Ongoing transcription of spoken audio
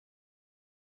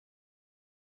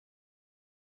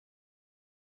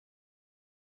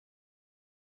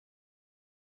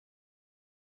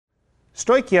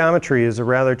Stoichiometry is a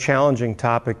rather challenging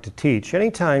topic to teach.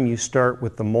 Anytime you start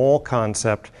with the mole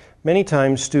concept, many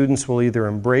times students will either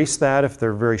embrace that if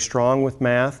they're very strong with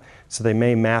math, so they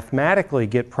may mathematically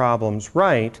get problems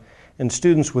right, and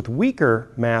students with weaker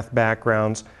math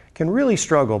backgrounds can really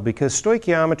struggle because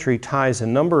stoichiometry ties a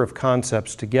number of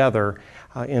concepts together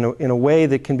in a way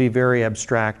that can be very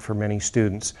abstract for many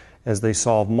students as they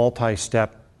solve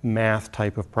multi-step math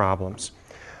type of problems.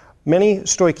 Many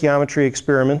stoichiometry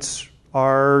experiments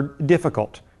are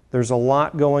difficult. There's a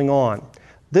lot going on.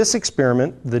 This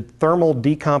experiment, the thermal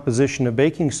decomposition of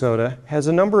baking soda, has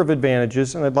a number of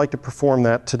advantages, and I'd like to perform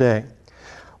that today.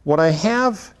 What I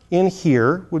have in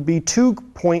here would be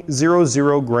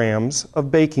 2.00 grams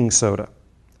of baking soda.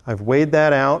 I've weighed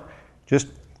that out, just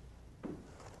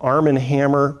Arm &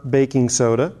 Hammer baking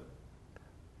soda,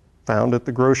 found at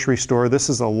the grocery store. This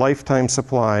is a lifetime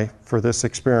supply for this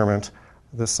experiment,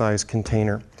 this size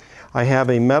container. I have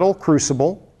a metal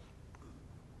crucible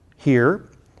here,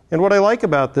 and what I like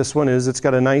about this one is it's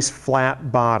got a nice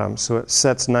flat bottom, so it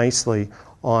sets nicely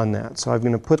on that. So I'm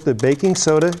going to put the baking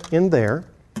soda in there,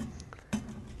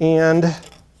 and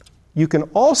you can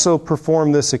also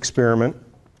perform this experiment,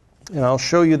 and I'll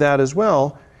show you that as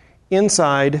well,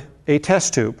 inside a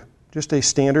test tube, just a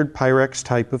standard Pyrex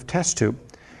type of test tube.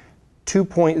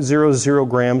 2.00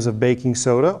 grams of baking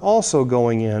soda also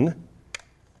going in.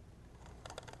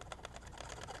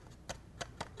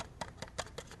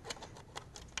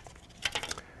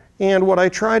 And what I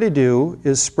try to do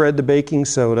is spread the baking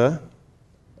soda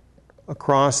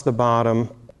across the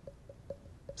bottom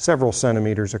several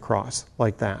centimeters across,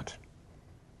 like that.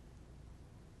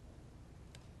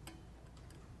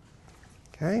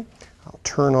 Okay, I'll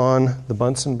turn on the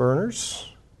Bunsen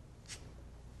burners.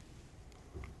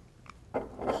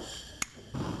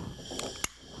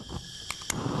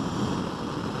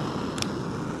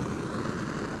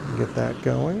 Get that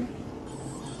going.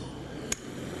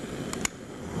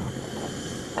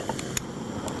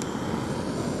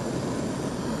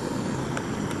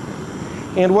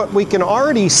 And what we can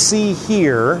already see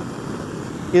here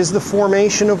is the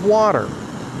formation of water.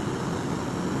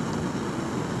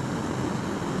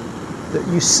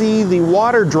 You see the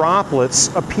water droplets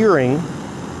appearing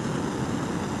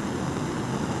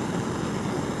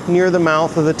near the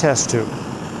mouth of the test tube.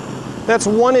 That's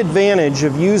one advantage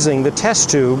of using the test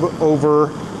tube over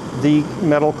the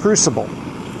metal crucible.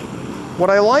 What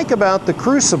I like about the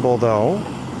crucible, though,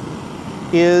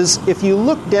 is if you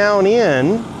look down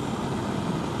in,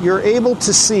 you're able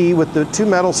to see with the two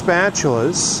metal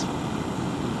spatulas,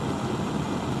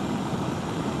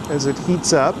 as it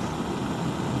heats up,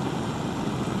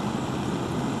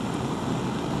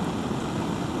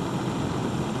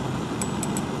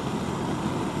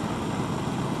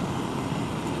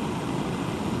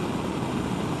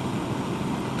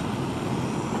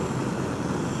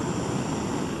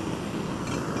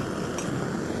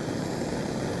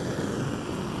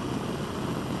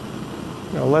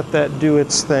 Now let that do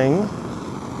its thing. You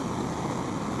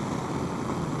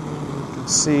can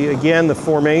see again the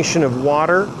formation of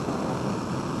water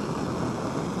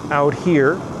out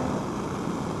here.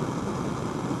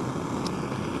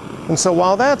 And so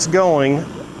while that's going,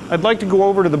 I'd like to go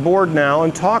over to the board now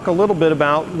and talk a little bit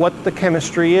about what the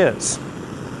chemistry is.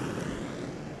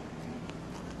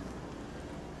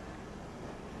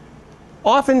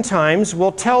 Oftentimes,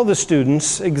 we'll tell the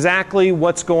students exactly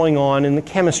what's going on in the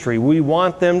chemistry. We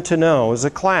want them to know as a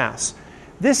class.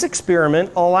 This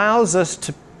experiment allows us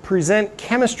to present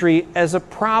chemistry as a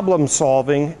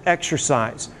problem-solving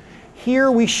exercise. Here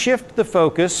we shift the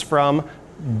focus from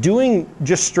doing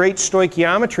just straight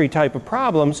stoichiometry type of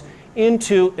problems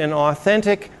into an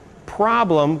authentic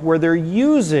problem where they're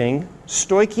using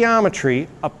stoichiometry,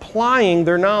 applying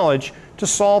their knowledge to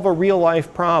solve a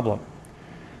real-life problem.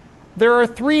 There are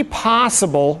three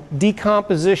possible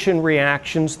decomposition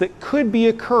reactions that could be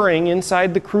occurring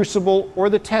inside the crucible or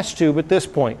the test tube at this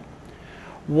point.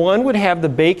 One would have the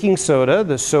baking soda,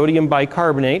 the sodium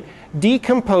bicarbonate,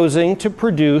 decomposing to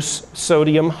produce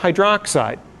sodium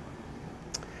hydroxide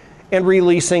and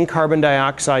releasing carbon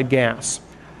dioxide gas.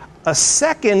 A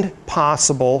second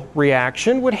possible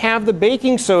reaction would have the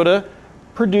baking soda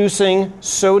producing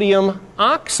sodium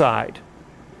oxide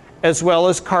as well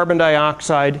as carbon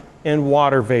dioxide and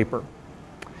water vapor.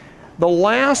 The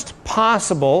last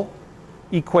possible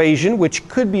equation, which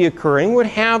could be occurring, would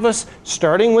have us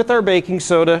starting with our baking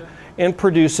soda and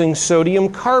producing sodium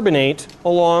carbonate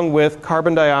along with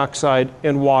carbon dioxide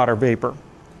and water vapor.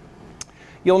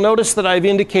 You'll notice that I've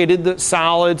indicated the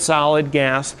solid,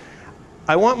 gas.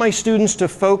 I want my students to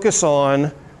focus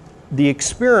on the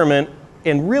experiment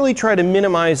and really try to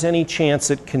minimize any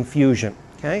chance at confusion.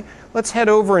 Okay? let's head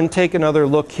over and take another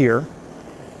look here.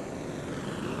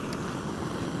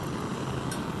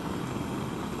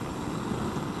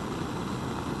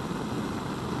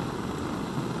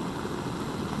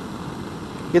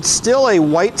 It's still a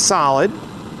white solid,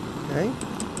 okay?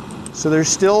 So there's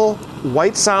still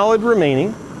white solid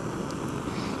remaining.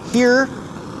 Here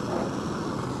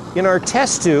in our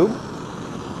test tube,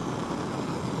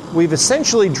 we've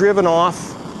essentially driven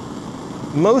off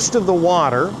most of the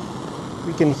water.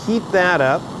 We can heat that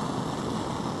up.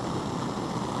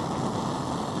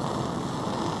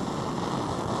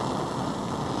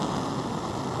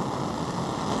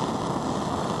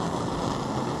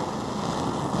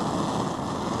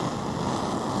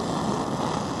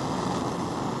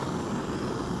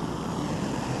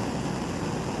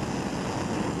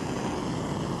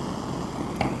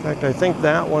 In fact, I think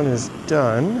that one is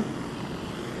done.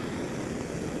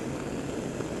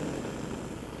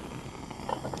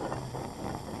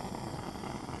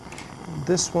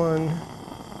 This one,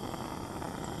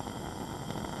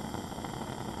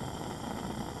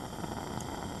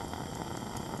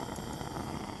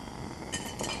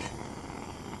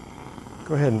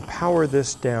 go ahead and power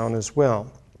this down as well.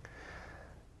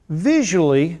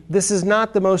 Visually, this is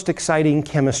not the most exciting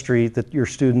chemistry that your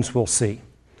students will see.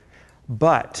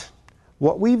 But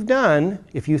what we've done,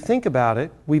 if you think about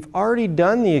it, we've already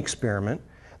done the experiment.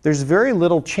 There's very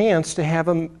little chance to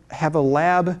have a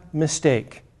lab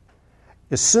mistake.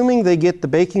 Assuming they get the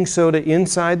baking soda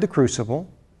inside the crucible,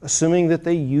 assuming that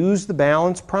they use the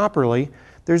balance properly,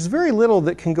 there's very little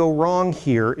that can go wrong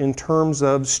here in terms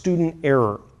of student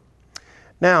error.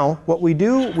 Now, what we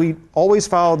do, we always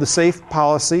follow the safe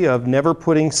policy of never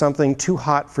putting something too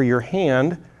hot for your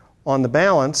hand on the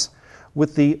balance.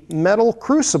 With the metal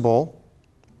crucible,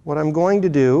 what I'm going to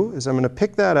do is I'm going to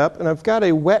pick that up, and I've got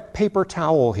a wet paper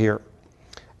towel here.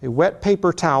 A wet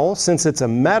paper towel, since it's a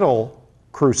metal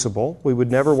crucible, we would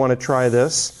never want to try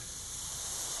this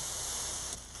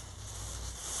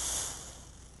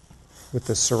with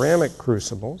the ceramic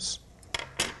crucibles.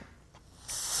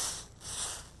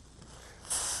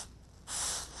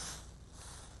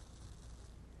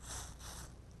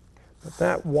 But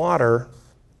that water,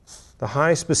 the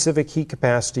high specific heat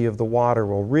capacity of the water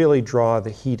will really draw the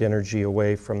heat energy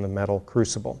away from the metal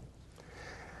crucible.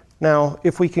 Now,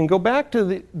 if we can go back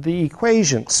to the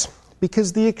equations,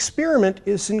 because the experiment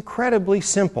is incredibly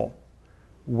simple.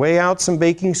 Weigh out some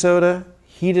baking soda,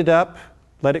 heat it up,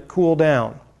 let it cool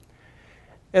down.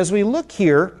 As we look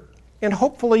here, and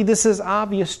hopefully this is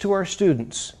obvious to our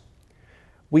students,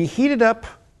 we heated up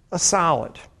a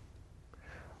solid.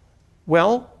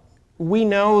 Well, we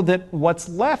know that what's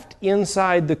left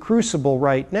inside the crucible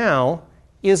right now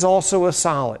is also a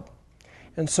solid.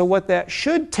 And so what that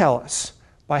should tell us,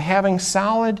 by having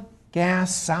solid,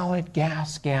 gas, solid,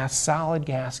 gas, gas, solid,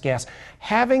 gas, gas,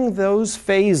 having those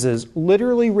phases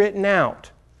literally written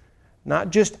out, not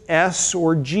just S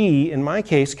or G in my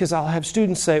case, because I'll have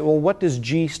students say, well, what does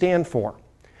G stand for?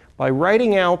 By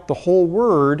writing out the whole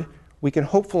word, we can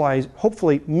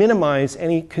hopefully minimize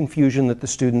any confusion that the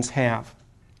students have.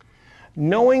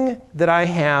 Knowing that I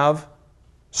have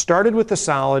started with a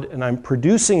solid and I'm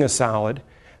producing a solid,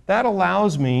 that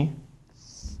allows me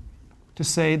to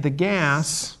say the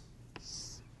gas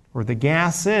or the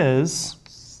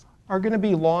gases are going to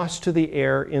be lost to the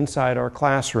air inside our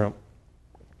classroom.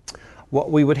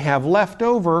 What we would have left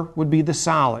over would be the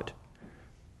solid.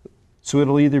 So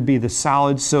it'll either be the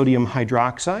solid sodium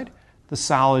hydroxide, the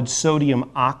solid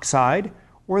sodium oxide,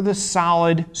 or the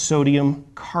solid sodium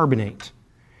carbonate.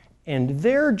 And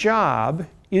their job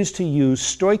is to use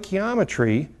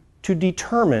stoichiometry to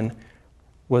determine,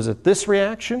 was it this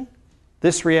reaction,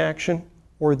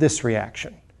 or this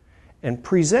reaction? And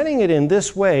presenting it in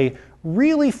this way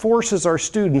really forces our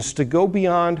students to go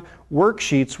beyond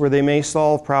worksheets where they may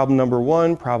solve problem number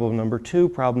 1, problem number 2,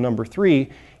 problem number 3,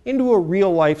 into a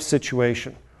real-life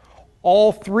situation.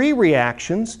 All three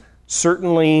reactions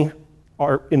certainly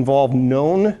involve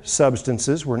known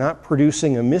substances. We're not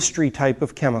producing a mystery type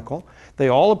of chemical. They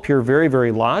all appear very,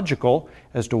 very logical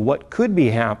as to what could be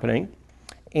happening.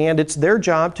 And it's their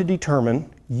job to determine,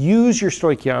 use your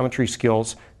stoichiometry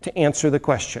skills to answer the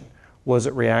question. Was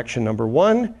it reaction number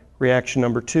 1, reaction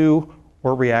number 2,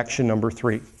 or reaction number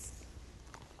 3?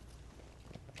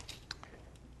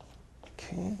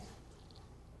 Okay.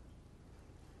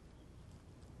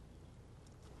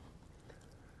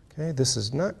 Okay, this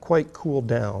is not quite cooled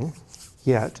down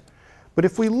yet, but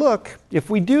if we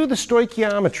do the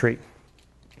stoichiometry,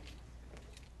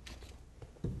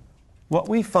 what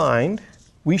we find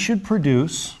we should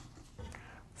produce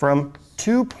from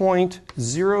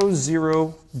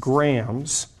 2.00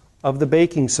 grams of the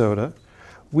baking soda,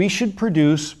 we should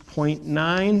produce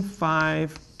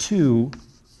 0.952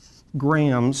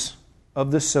 grams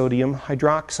of the sodium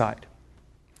hydroxide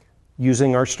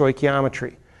using our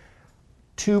stoichiometry.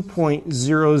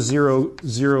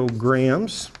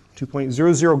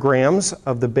 2.000 grams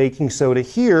of the baking soda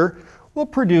here will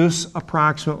produce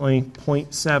approximately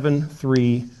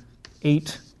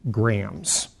 0.738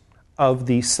 grams of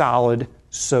the solid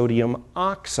sodium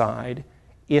oxide,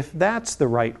 if that's the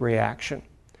right reaction.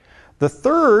 The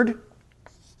third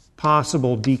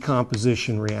possible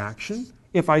decomposition reaction,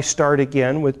 if I start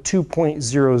again with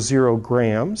 2.00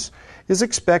 grams, is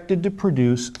expected to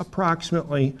produce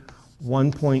approximately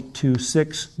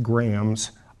 1.26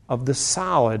 grams of the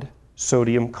solid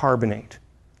sodium carbonate.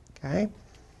 Okay?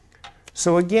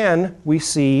 So again, we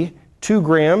see 2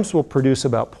 grams will produce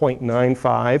about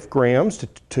 0.95 grams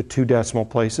to 2 decimal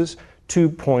places.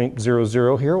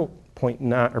 2.00 here,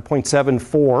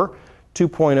 0.74,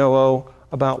 2.00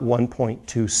 about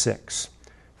 1.26.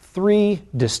 3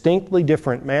 distinctly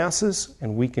different masses,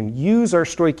 and we can use our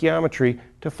stoichiometry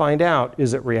to find out,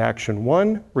 is it reaction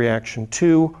 1, reaction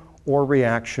 2, or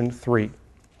reaction 3.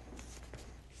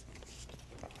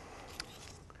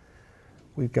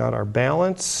 We've got our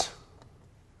balance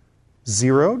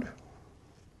zeroed.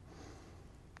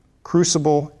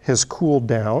 Crucible has cooled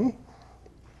down.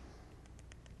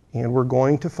 And we're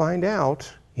going to find out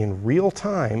in real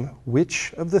time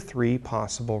which of the 3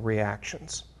 possible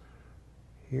reactions.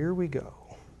 Here we go.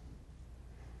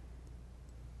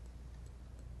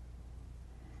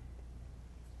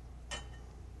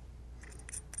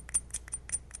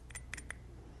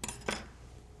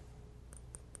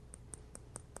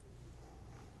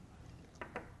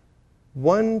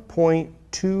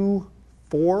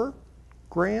 $1.24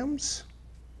 grams,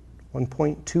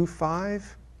 1.25.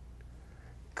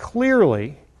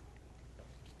 Clearly,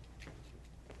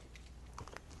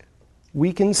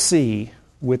 we can see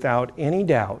without any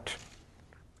doubt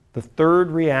the third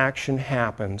reaction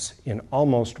happens in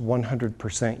almost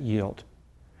 100% yield.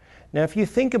 Now, if you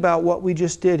think about what we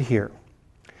just did here,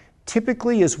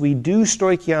 typically as we do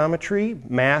stoichiometry,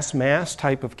 mass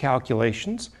type of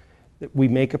calculations, we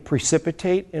make a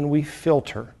precipitate and we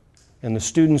filter. And the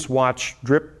students watch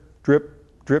drip,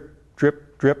 drip, drip,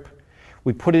 drip, drip.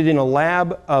 We put it in a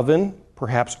lab oven,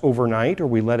 perhaps overnight, or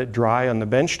we let it dry on the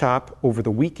benchtop over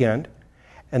the weekend.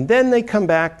 And then they come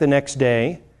back the next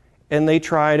day and they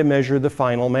try to measure the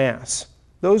final mass.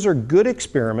 Those are good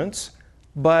experiments,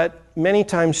 but many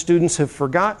times students have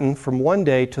forgotten from one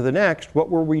day to the next,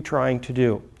 what were we trying to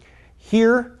do?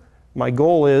 Here, my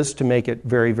goal is to make it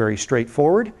very, very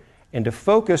straightforward and to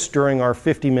focus during our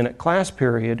 50-minute class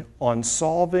period on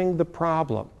solving the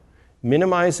problem,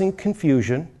 minimizing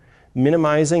confusion,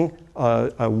 minimizing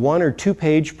a 1 or 2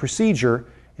 page procedure,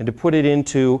 and to put it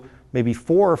into maybe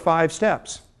 4 or 5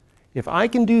 steps. If I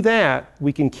can do that,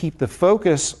 we can keep the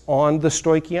focus on the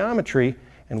stoichiometry,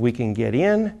 and we can get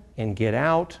in and get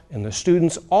out, and the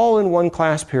students all in one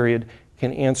class period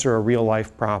can answer a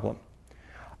real-life problem.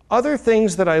 Other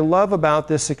things that I love about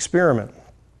this experiment: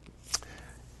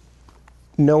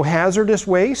 no hazardous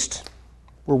waste.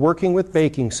 We're working with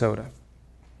baking soda.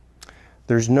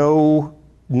 There's no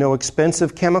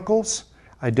expensive chemicals.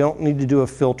 I don't need to do a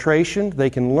filtration.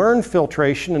 They can learn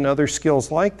filtration and other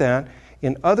skills like that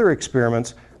in other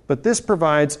experiments, but this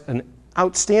provides an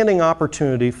outstanding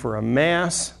opportunity for a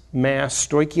mass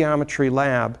stoichiometry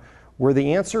lab where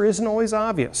the answer isn't always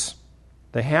obvious.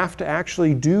 They have to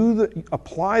actually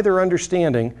apply their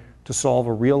understanding to solve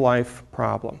a real-life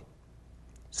problem.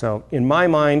 So in my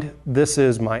mind, this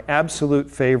is my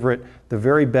absolute favorite, the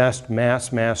very best mass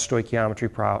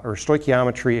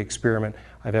stoichiometry experiment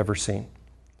I've ever seen.